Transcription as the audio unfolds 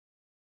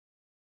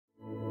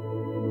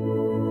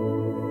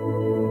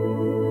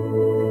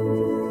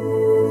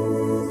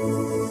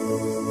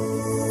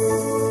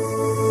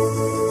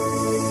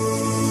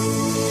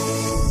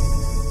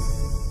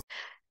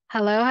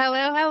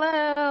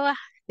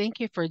Thank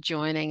you for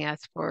joining us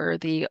for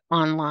the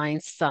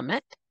online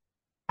summit.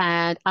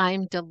 And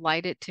I'm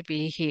delighted to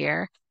be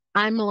here.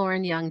 I'm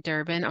Lauren Young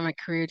Durbin. I'm a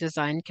career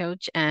design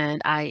coach,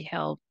 and I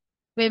help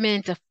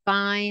women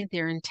define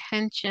their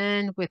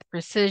intention with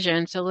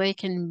precision so they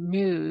can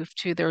move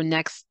to their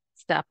next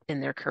step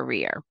in their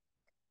career.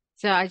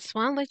 So I just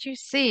want to let you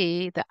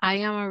see that I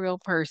am a real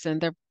person.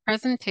 The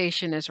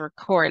presentation is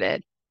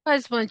recorded. I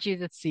just want you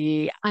to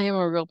see I am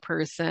a real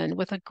person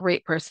with a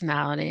great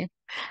personality.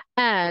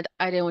 And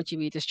I didn't want you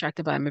to be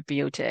distracted by my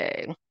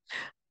beauty.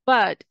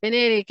 But in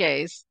any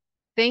case,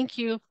 thank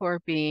you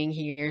for being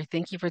here.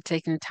 Thank you for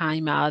taking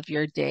time out of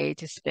your day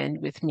to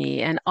spend with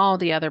me and all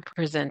the other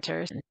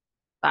presenters.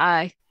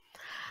 Bye.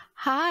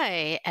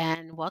 Hi,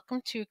 and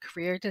welcome to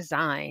Career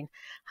Design,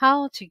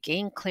 how to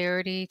gain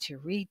clarity to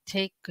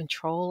retake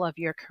control of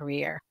your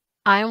career.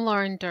 I'm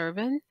Lauren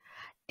Durbin,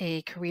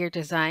 a career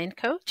design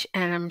coach,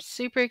 and I'm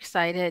super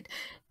excited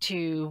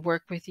to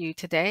work with you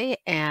today.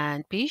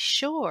 And be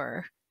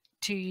sure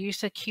to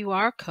use a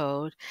QR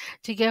code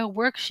to get a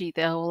worksheet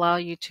that will allow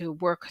you to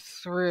work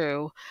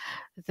through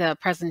the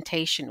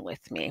presentation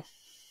with me.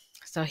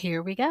 So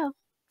here we go.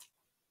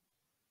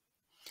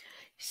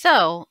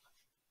 So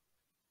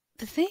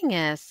the thing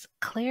is,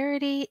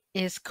 clarity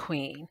is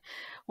queen.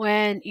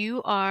 When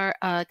you are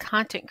a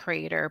content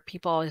creator,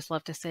 people always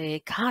love to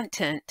say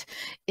content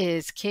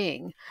is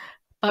king.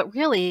 But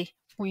really,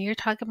 when you're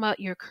talking about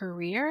your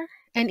career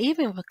and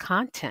even with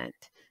content,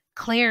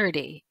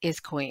 clarity is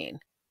queen.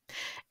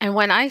 And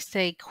when I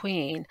say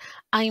queen,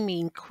 I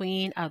mean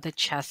queen of the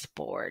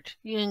chessboard.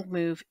 You can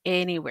move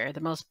anywhere, the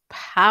most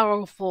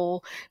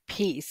powerful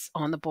piece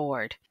on the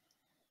board.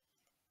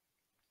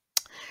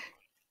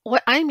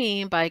 What I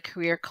mean by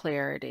career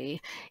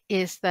clarity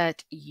is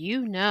that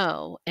you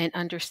know and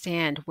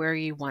understand where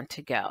you want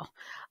to go.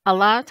 A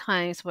lot of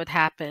times, what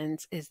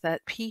happens is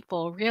that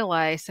people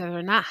realize that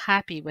they're not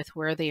happy with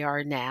where they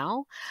are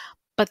now,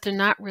 but they're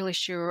not really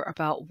sure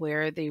about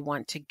where they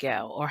want to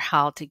go or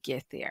how to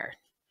get there.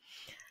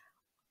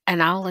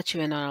 And I'll let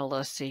you in on a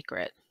little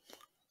secret.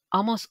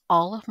 Almost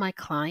all of my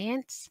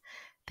clients,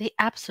 they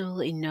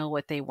absolutely know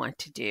what they want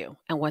to do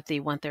and what they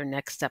want their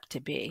next step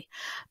to be.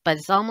 But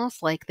it's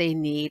almost like they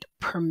need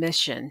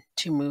permission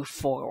to move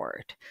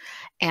forward.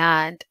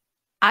 And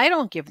I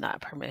don't give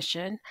that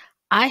permission.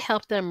 I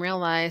help them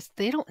realize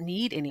they don't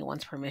need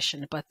anyone's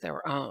permission but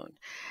their own.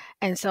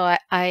 And so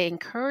I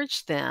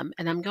encourage them,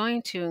 and I'm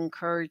going to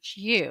encourage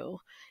you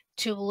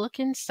to look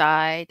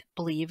inside,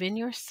 believe in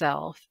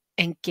yourself,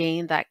 and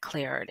gain that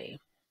clarity.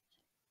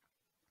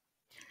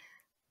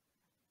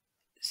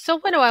 So,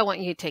 what do I want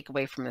you to take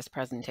away from this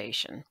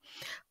presentation?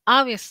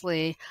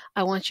 Obviously,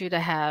 I want you to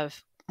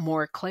have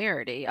more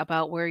clarity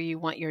about where you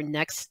want your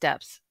next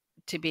steps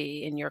to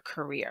be in your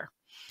career.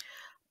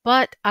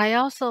 But I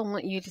also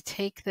want you to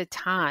take the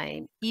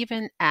time,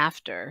 even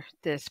after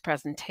this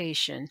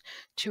presentation,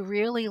 to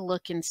really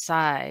look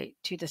inside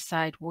to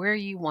decide where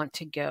you want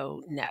to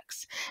go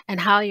next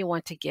and how you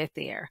want to get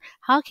there.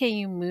 How can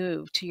you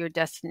move to your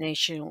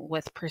destination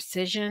with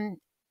precision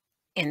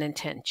and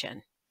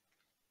intention?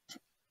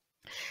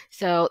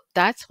 So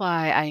that's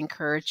why I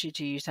encourage you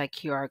to use that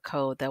QR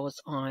code that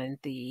was on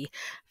the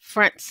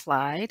front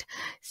slide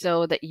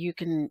so that you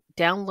can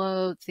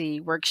download the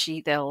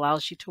worksheet that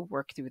allows you to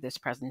work through this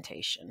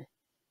presentation.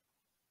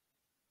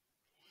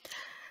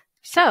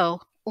 So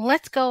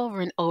let's go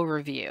over an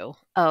overview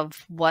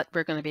of what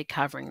we're going to be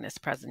covering in this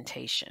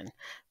presentation.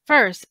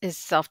 First is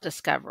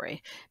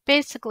self-discovery.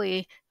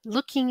 Basically,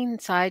 looking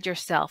inside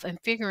yourself and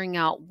figuring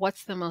out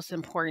what's the most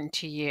important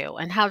to you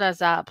and how does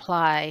that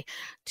apply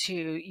to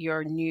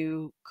your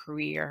new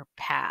career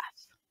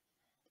path.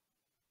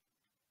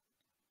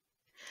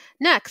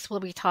 Next, we'll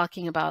be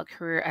talking about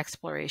career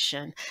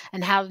exploration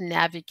and how to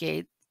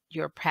navigate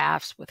your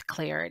paths with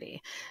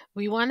clarity.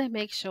 We want to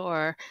make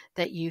sure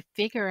that you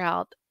figure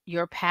out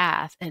your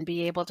path and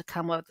be able to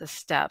come up with the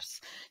steps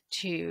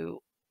to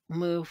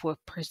move with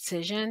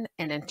precision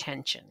and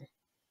intention.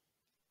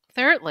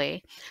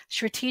 Thirdly,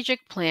 strategic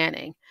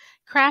planning,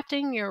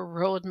 crafting your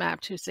roadmap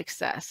to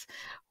success.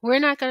 We're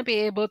not going to be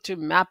able to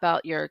map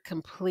out your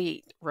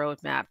complete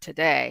roadmap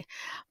today,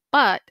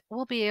 but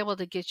we'll be able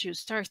to get you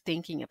start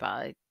thinking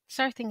about it.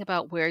 Start thinking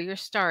about where you're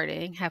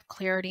starting, have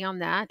clarity on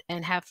that,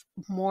 and have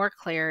more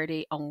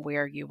clarity on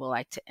where you would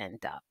like to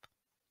end up.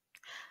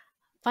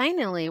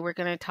 Finally, we're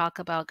going to talk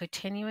about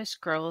continuous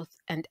growth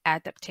and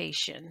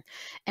adaptation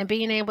and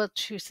being able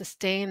to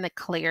sustain the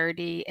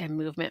clarity and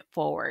movement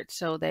forward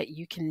so that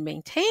you can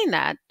maintain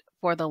that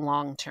for the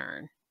long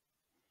term.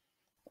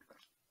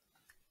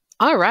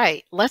 All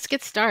right, let's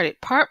get started.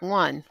 Part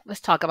one,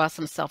 let's talk about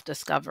some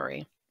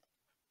self-discovery.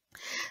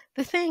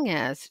 The thing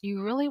is,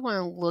 you really want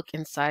to look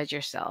inside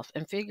yourself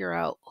and figure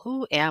out,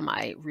 who am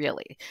I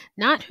really?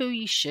 Not who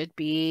you should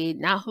be,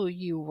 not who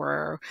you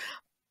were,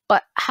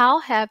 but how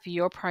have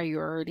your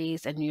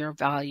priorities and your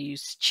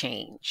values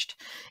changed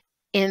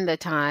in the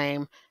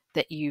time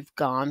that you've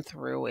gone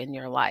through in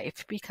your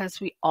life? Because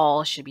we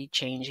all should be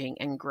changing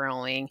and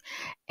growing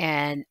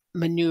and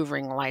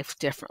maneuvering life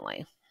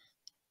differently.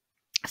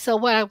 So,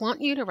 what I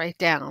want you to write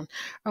down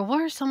are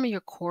what are some of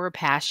your core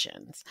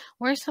passions?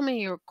 What are some of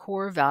your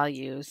core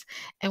values?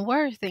 And what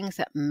are things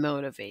that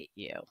motivate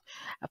you?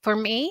 For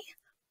me,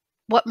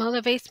 what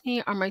motivates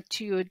me are my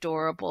 2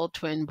 adorable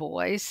twin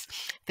boys.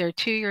 They're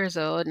 2 years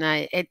old,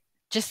 and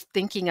just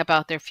thinking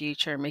about their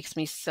future makes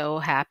me so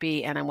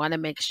happy, and I wanna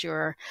make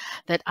sure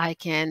that I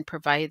can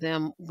provide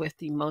them with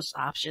the most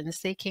options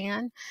they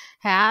can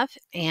have,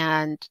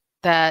 and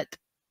that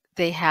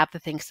they have the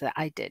things that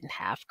I didn't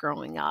have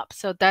growing up.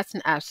 So that's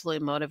an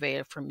absolute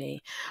motivator for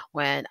me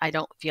when I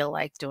don't feel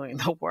like doing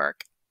the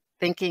work.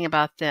 Thinking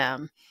about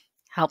them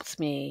helps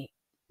me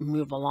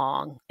move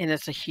along, and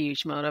it's a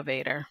huge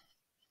motivator.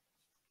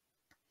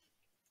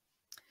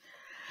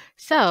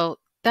 So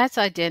that's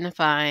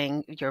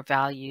identifying your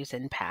values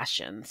and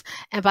passions.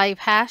 And by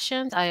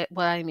passions,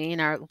 what I mean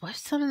are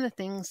what's some of the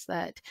things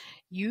that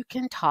you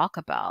can talk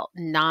about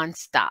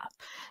nonstop,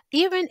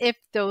 even if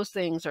those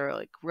things are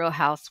like Real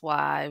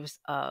Housewives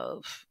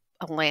of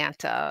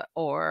Atlanta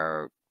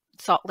or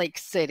Salt Lake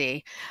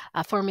City.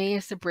 For me,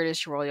 it's the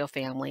British royal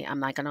family. I'm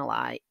not going to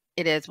lie.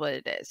 It is what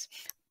it is.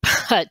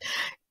 But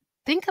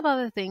think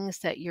about the things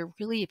that you're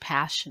really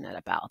passionate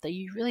about, that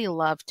you really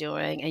love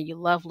doing and you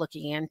love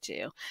looking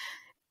into.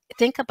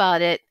 Think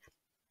about it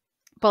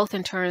both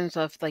in terms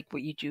of like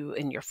what you do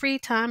in your free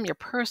time, your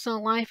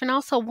personal life, and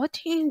also what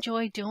do you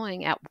enjoy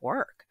doing at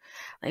work?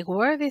 Like,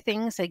 what are the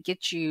things that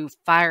get you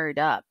fired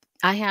up?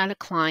 I had a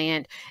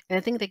client, and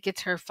the thing that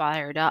gets her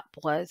fired up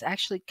was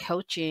actually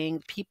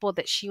coaching people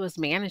that she was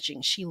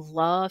managing. She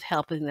loved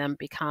helping them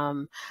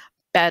become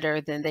better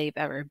than they've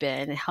ever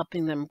been and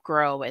helping them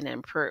grow and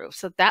improve.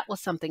 So that was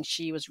something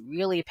she was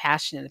really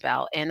passionate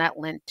about, and that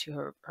lent to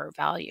her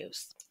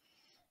values.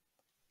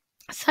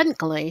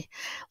 Secondly,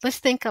 let's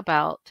think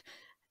about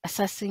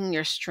assessing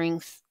your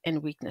strengths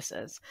and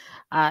weaknesses.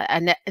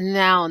 And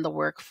now in the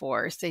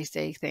workforce, they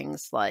say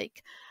things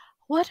like,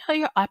 what are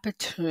your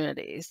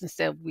opportunities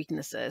instead of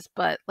weaknesses?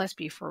 But let's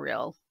be for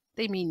real.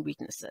 They mean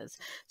weaknesses.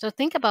 So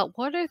think about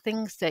what are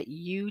things that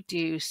you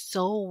do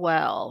so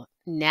well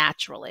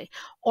naturally,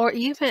 or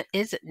even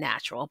isn't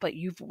natural, but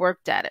you've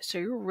worked at it. So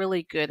you're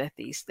really good at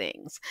these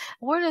things.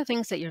 What are the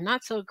things that you're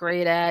not so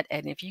great at?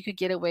 And if you could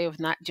get away with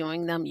not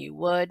doing them, you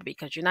would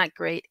because you're not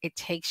great. It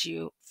takes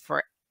you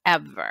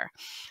forever.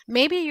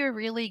 Maybe you're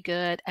really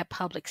good at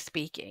public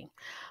speaking,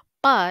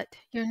 but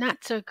you're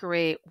not so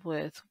great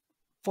with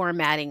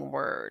formatting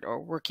Word or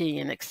working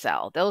in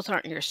Excel. Those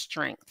aren't your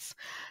strengths.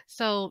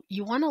 So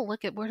you want to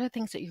look at what are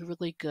things that you're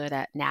really good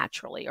at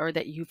naturally or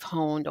that you've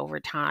honed over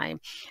time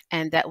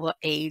and that will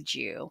aid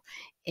you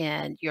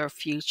in your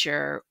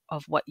future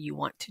of what you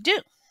want to do.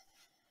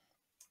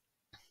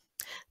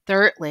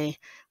 Thirdly,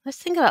 let's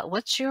think about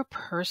what's your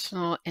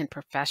personal and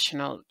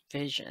professional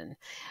vision.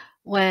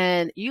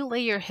 When you lay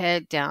your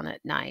head down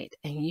at night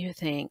and you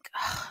think,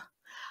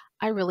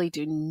 I really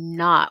do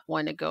not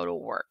want to go to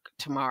work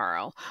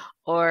tomorrow.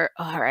 Or,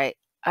 all right,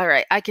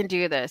 I can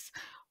do this.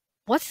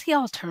 What's the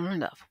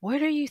alternative?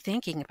 What are you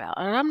thinking about?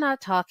 And I'm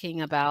not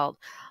talking about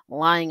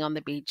lying on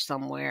the beach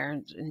somewhere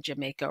in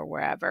Jamaica or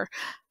wherever.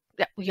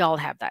 Yeah, we all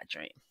have that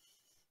dream.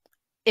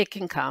 It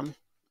can come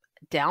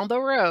down the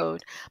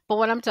road. But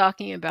what I'm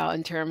talking about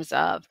in terms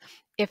of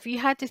if you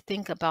had to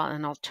think about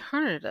an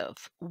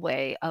alternative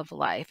way of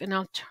life, an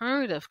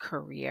alternative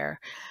career,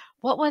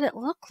 what would it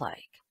look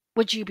like?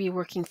 Would you be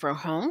working from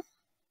home?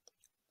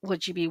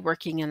 Would you be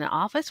working in an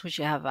office? Would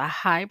you have a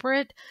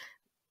hybrid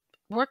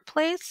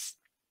workplace?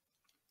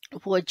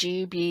 Would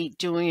you be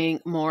doing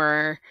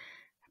more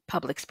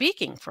public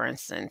speaking, for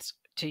instance,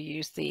 to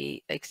use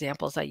the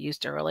examples I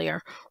used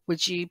earlier?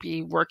 Would you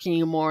be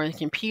working more in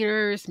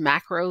computers,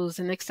 macros,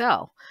 and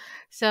Excel?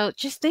 So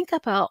just think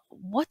about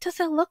what does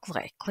it look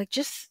like? Like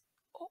just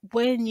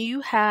when you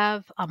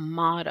have a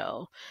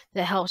motto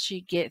that helps you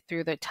get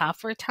through the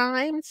tougher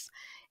times,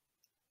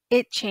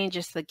 it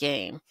changes the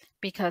game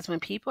because when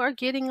people are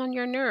getting on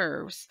your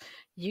nerves,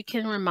 you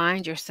can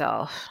remind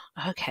yourself,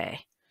 okay,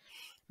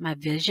 my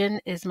vision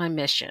is my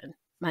mission.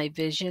 My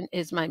vision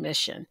is my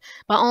mission.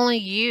 But only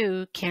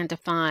you can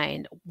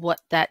define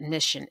what that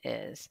mission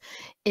is.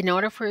 In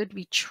order for it to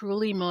be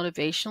truly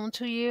motivational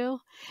to you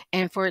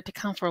and for it to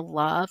come from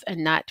love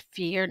and not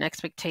fear and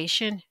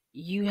expectation,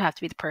 you have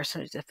to be the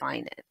person to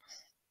define it.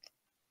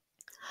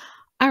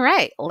 All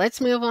right,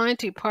 let's move on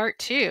to part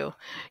two,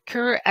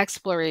 career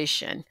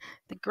exploration.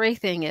 The great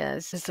thing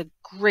is, it's a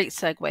great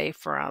segue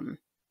from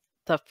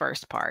the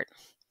first part.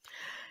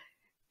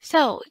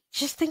 So,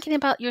 just thinking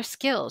about your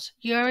skills,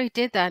 you already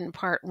did that in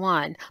part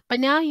one,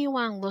 but now you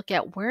want to look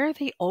at where are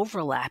they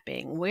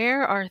overlapping?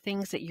 Where are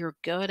things that you're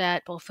good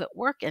at both at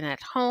work and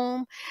at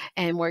home,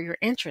 and where your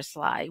interests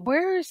lie?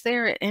 Where is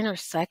there an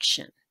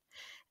intersection?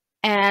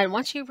 And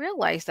once you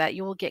realize that,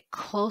 you will get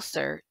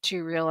closer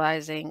to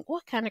realizing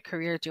what kind of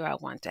career do I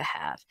want to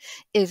have?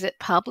 Is it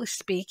public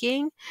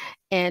speaking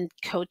and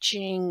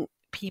coaching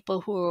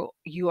people who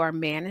you are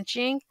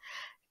managing?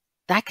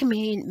 That can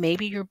mean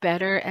maybe you're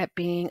better at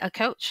being a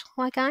coach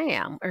like I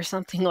am, or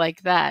something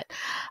like that.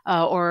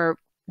 Or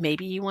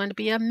Maybe you want to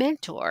be a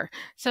mentor.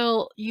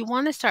 So you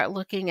want to start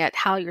looking at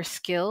how your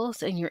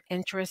skills and your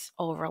interests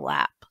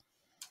overlap.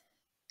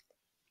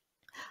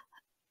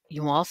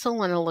 You also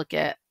want to look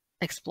at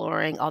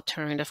exploring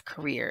alternative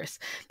careers.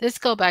 This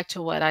go back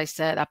to what I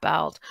said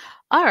about,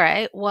 all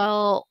right,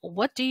 well,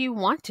 what do you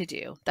want to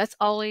do? That's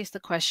always the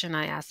question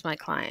I ask my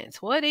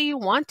clients. What do you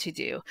want to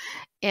do?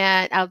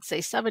 And I would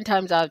say 7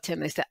 times out of 10,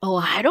 they say, oh,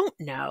 I don't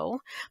know,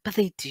 but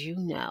they do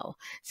know.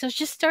 So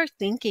just start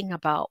thinking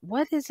about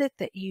what is it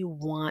that you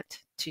want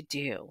to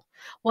do?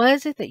 What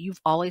is it that you've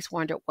always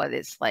wondered what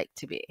it's like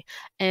to be?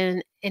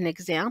 And an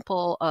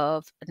example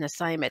of an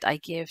assignment I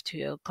give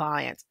to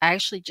clients, I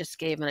actually just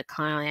gave a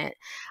client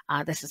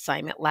this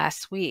assignment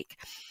last week,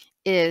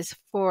 is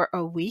for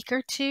a week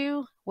or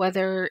two,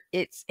 whether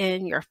it's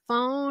in your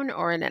phone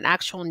or in an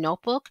actual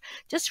notebook,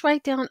 just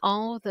write down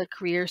all the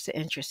careers that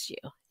interest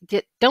you.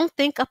 Don't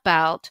think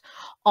about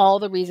all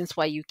the reasons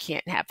why you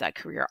can't have that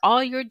career.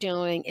 All you're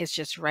doing is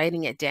just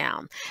writing it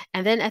down.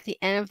 And then at the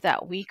end of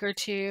that week or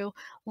two,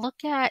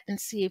 look at and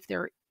see if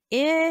there are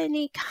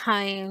any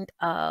kind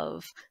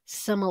of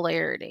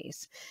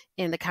similarities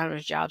in the kind of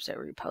jobs that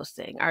we're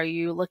posting. Are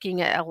you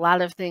looking at a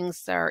lot of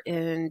things that are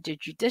in the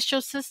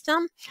judicial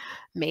system?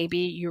 Maybe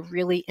you're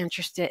really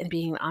interested in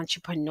being an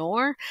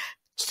entrepreneur.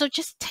 So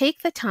just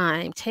take the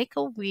time, take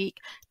a week,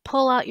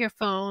 pull out your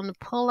phone,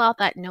 pull out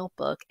that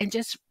notebook, and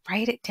just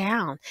write it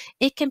down.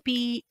 It can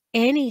be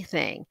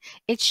anything.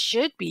 It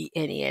should be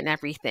any and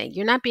everything.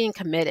 You're not being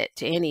committed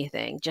to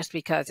anything just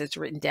because it's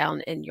written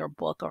down in your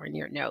book or in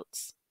your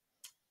notes.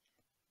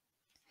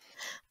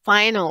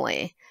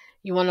 Finally,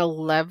 you want to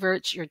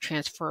leverage your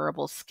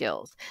transferable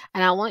skills.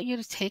 And I want you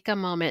to take a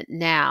moment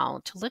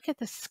now to look at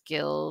the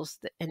skills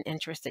and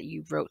interests that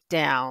you wrote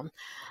down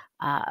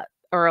uh,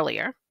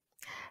 earlier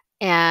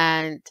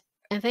and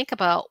think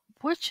about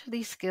which of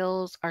these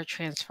skills are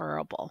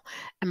transferable.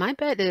 And my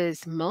bet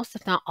is most,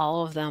 if not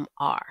all of them,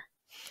 are.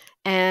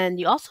 And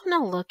you also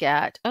want to look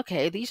at,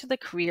 okay, these are the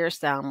careers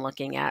that I'm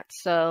looking at.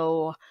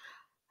 So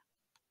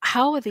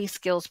how will these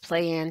skills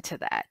play into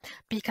that?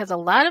 Because a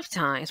lot of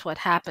times what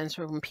happens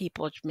when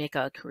people make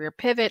a career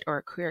pivot or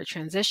a career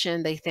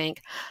transition, they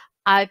think,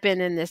 I've been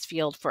in this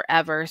field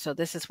forever, so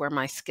this is where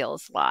my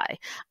skills lie.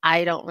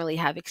 I don't really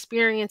have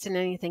experience in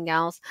anything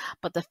else,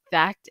 but the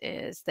fact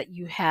is that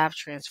you have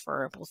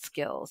transferable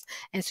skills.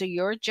 And so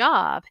your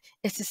job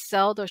is to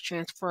sell those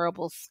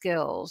transferable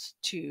skills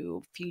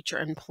to future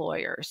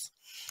employers.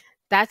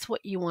 That's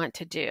what you want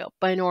to do.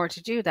 But in order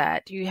to do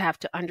that, you have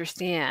to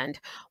understand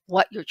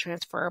what your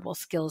transferable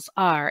skills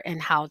are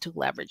and how to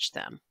leverage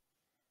them.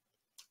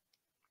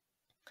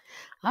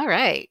 All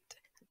right.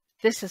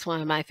 This is one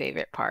of my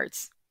favorite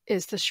parts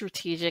is the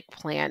strategic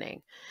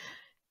planning.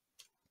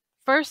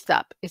 First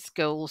up is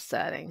goal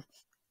setting.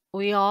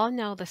 We all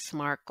know the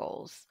SMART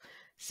goals: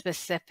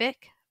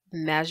 specific,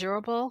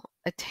 measurable,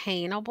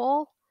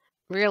 attainable,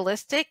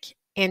 realistic,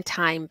 and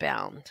time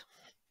bound.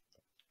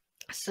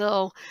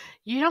 So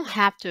you don't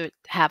have to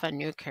have a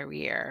new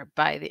career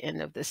by the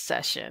end of this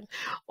session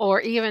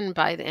or even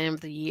by the end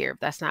of the year if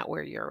that's not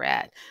where you're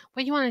at.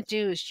 What you want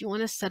to do is you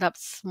want to set up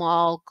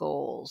small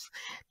goals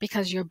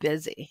because you're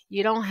busy.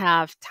 You don't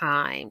have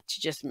time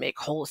to just make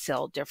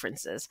wholesale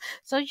differences.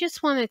 So you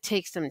just want to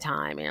take some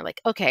time and you're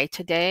like, okay,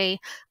 today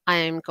I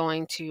am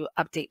going to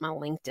update my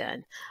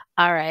LinkedIn.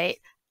 All right.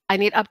 I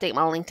need to update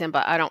my LinkedIn,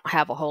 but I don't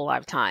have a whole lot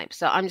of time.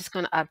 So I'm just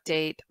going to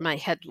update my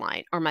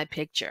headline or my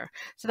picture.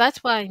 So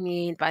that's what I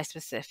mean by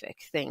specific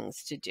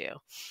things to do.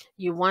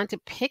 You want to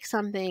pick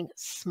something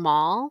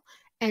small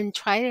and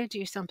try to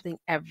do something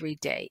every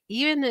day,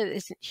 even if it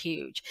isn't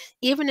huge.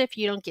 Even if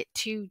you don't get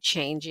to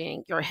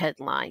changing your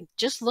headline,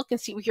 just look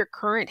and see what your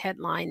current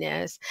headline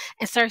is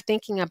and start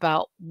thinking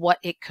about what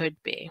it could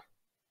be.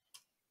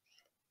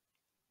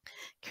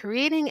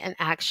 Creating an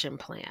action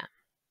plan.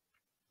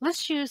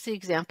 Let's use the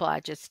example I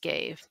just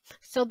gave.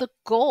 So the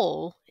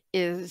goal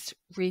is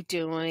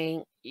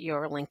redoing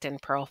your LinkedIn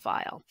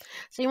profile.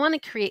 So you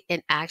want to create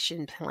an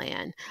action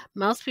plan.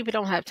 Most people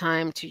don't have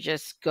time to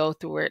just go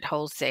through it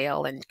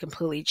wholesale and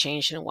completely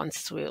change in one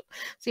swoop.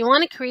 So you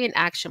want to create an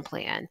action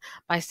plan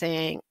by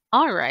saying,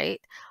 all right,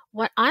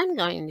 what I'm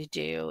going to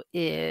do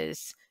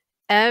is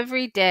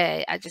every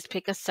day I just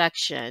pick a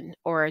section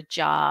or a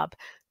job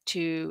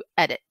to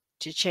edit,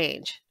 to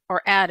change,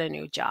 or add a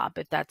new job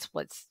if that's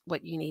what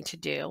you need to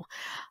do.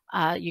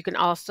 You can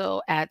also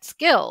add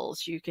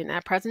skills. You can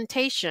add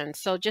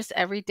presentations. So just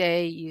every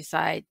day you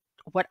decide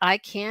what I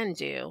can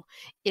do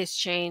is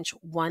change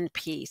one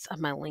piece of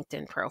my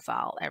LinkedIn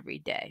profile every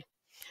day.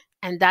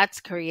 And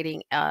that's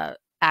creating a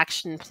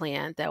action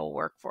plan that will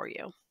work for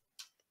you.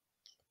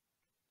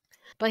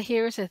 But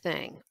here's the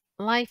thing.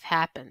 Life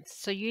happens.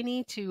 So you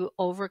need to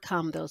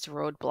overcome those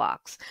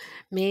roadblocks.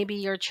 Maybe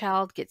your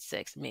child gets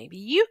sick. Maybe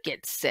you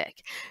get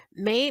sick.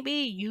 Maybe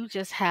you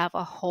just have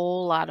a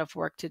whole lot of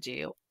work to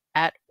do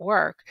at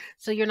work.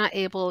 So you're not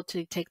able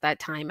to take that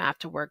time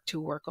after work to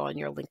work on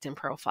your LinkedIn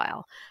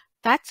profile.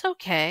 That's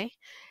okay.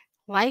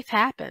 Life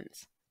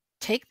happens.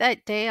 Take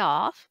that day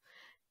off.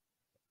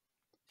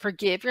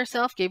 Forgive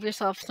yourself, give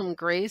yourself some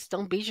grace.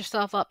 Don't beat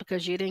yourself up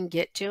because you didn't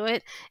get to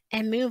it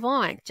and move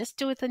on. Just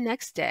do it the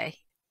next day.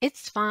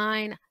 It's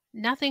fine.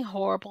 Nothing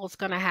horrible is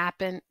going to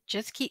happen.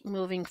 Just keep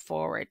moving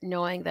forward,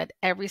 knowing that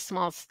every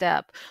small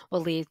step will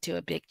lead to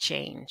a big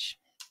change.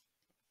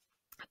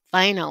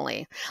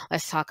 Finally,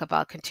 let's talk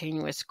about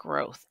continuous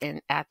growth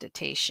and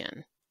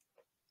adaptation.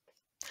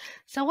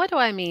 So, what do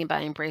I mean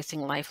by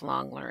embracing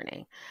lifelong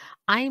learning?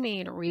 I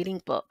mean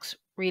reading books,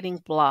 reading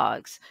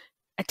blogs,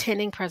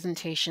 attending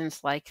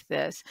presentations like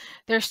this.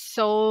 There's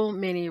so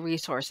many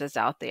resources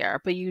out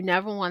there, but you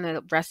never want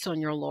to rest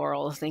on your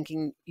laurels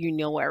thinking you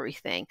know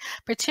everything,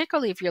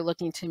 particularly if you're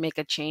looking to make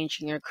a change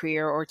in your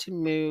career or to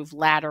move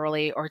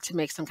laterally or to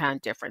make some kind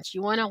of difference.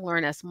 You want to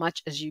learn as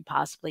much as you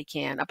possibly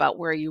can about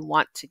where you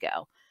want to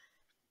go.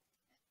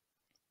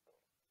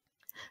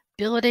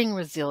 Building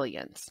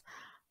resilience.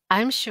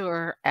 I'm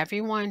sure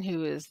everyone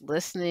who is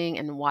listening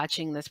and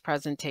watching this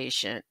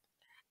presentation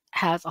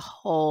has a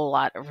whole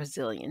lot of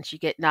resilience. You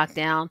get knocked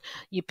down,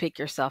 you pick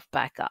yourself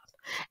back up.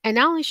 And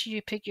not only should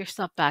you pick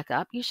yourself back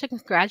up, you should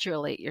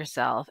congratulate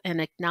yourself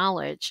and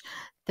acknowledge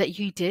that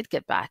you did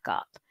get back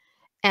up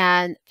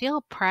and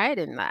feel pride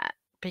in that.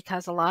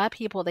 Because a lot of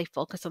people, they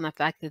focus on the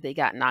fact that they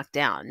got knocked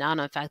down, not on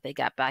the fact they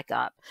got back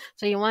up.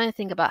 So you want to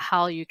think about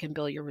how you can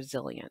build your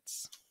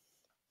resilience.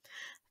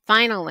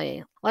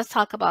 Finally, let's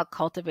talk about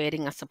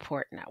cultivating a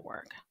support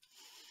network.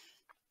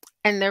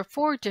 And there are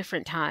 4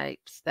 different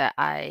types that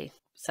I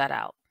set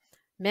out: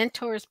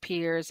 mentors,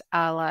 peers,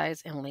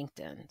 allies, and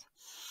LinkedIn.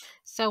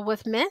 So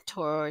with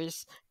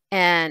mentors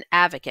and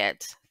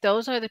advocates,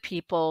 those are the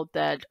people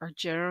that are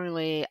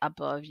generally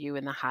above you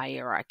in the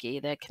hierarchy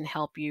that can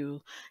help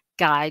you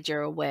guide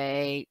your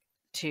way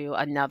to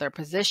another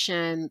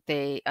position.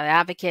 An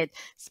advocate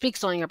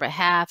speaks on your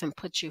behalf and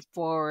puts you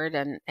forward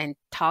and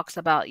talks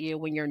about you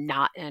when you're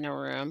not in a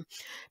room.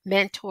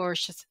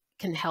 Mentors just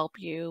can help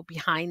you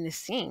behind the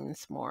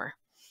scenes more.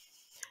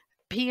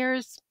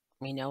 Peers,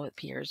 we know what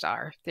peers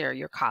are. They're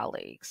your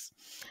colleagues.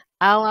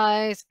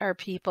 Allies are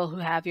people who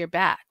have your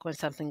back when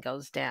something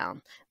goes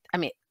down. I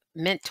mean,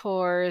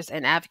 mentors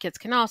and advocates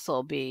can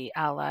also be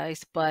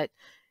allies, but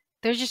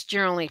they're just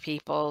generally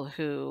people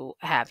who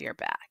have your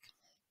back.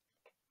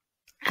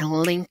 And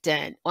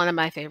LinkedIn, one of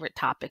my favorite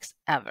topics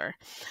ever.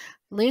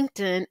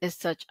 LinkedIn is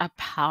such a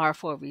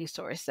powerful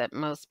resource that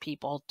most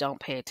people don't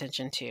pay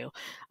attention to.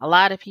 A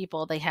lot of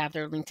people, they have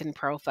their LinkedIn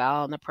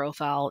profile and the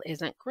profile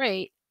isn't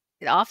great.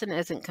 It often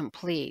isn't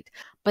complete,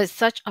 but it's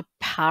such a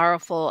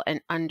powerful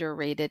and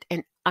underrated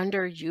and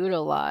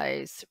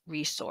underutilized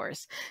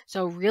resource.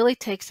 So really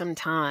take some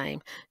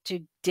time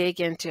to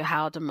dig into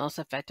how to most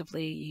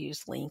effectively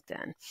use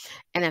LinkedIn.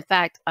 And in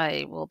fact,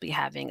 I will be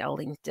having a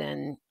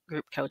LinkedIn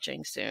group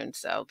coaching soon,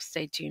 so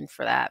stay tuned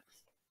for that.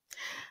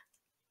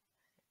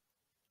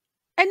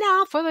 And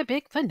now for the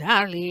big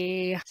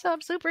finale. So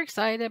I'm super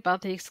excited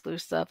about the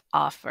exclusive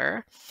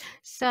offer.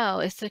 So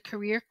it's the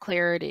Career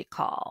Clarity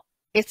Call.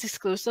 It's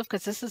exclusive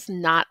because this is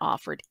not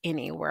offered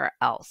anywhere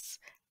else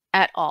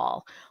at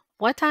all.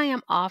 What I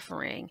am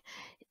offering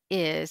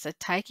is a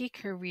Taiki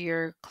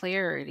Career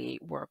Clarity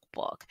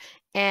workbook.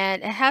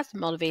 And it has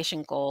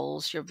motivation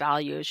goals, your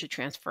values, your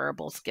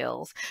transferable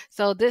skills.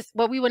 So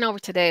what we went over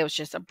today was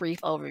just a brief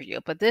overview,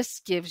 but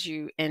this gives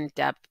you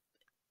in-depth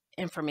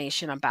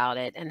information about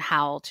it and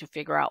how to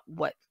figure out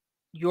what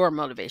your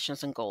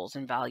motivations and goals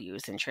and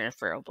values and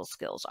transferable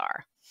skills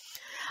are.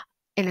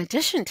 In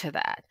addition to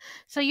that,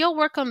 so you'll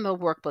work on the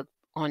workbook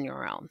on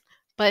your own,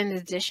 but in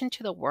addition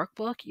to the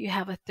workbook, you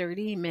have a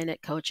 30-minute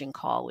coaching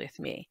call with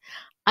me.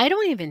 I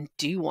don't even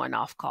do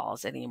one-off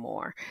calls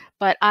anymore,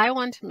 but I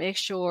want to make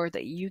sure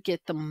that you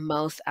get the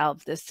most out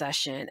of this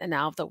session and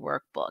out of the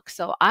workbook.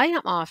 So I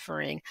am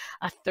offering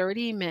a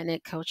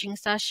 30-minute coaching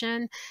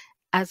session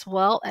as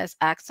well as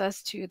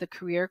access to the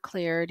Career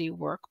Clarity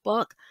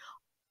workbook,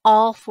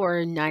 all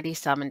for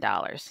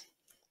 $97.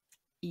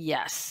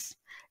 Yes,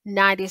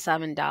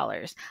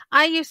 $97.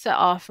 I used to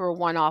offer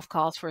one-off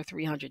calls for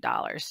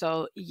 $300.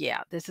 So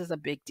yeah, this is a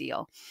big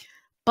deal.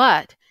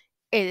 But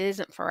it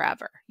isn't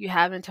forever. You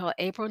have until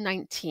April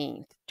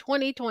 19th,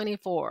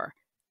 2024,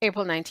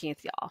 April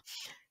 19th, y'all,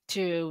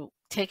 to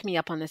take me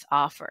up on this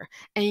offer.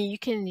 And you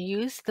can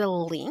use the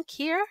link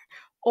here,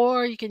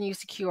 or you can use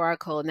the QR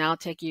code and I'll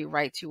take you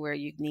right to where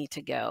you need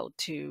to go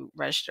to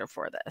register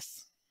for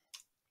this.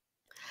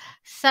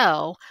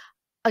 So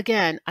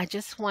again, I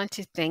just want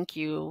to thank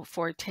you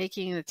for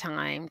taking the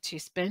time to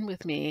spend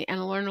with me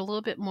and learn a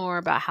little bit more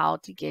about how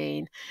to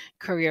gain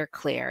career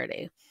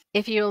clarity.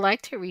 If you would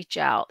like to reach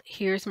out,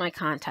 here's my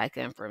contact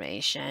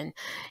information.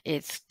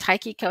 It's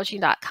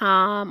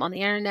taikicoaching.com on the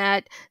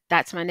internet.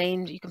 That's my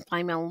name. You can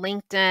find me on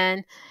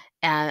LinkedIn.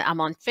 And I'm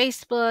on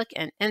Facebook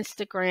and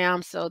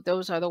Instagram. So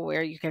those are the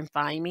where you can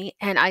find me.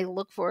 And I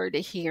look forward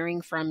to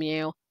hearing from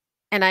you.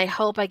 And I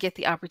hope I get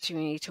the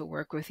opportunity to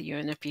work with you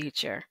in the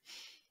future.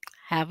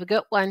 Have a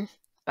good one.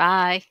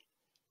 Bye.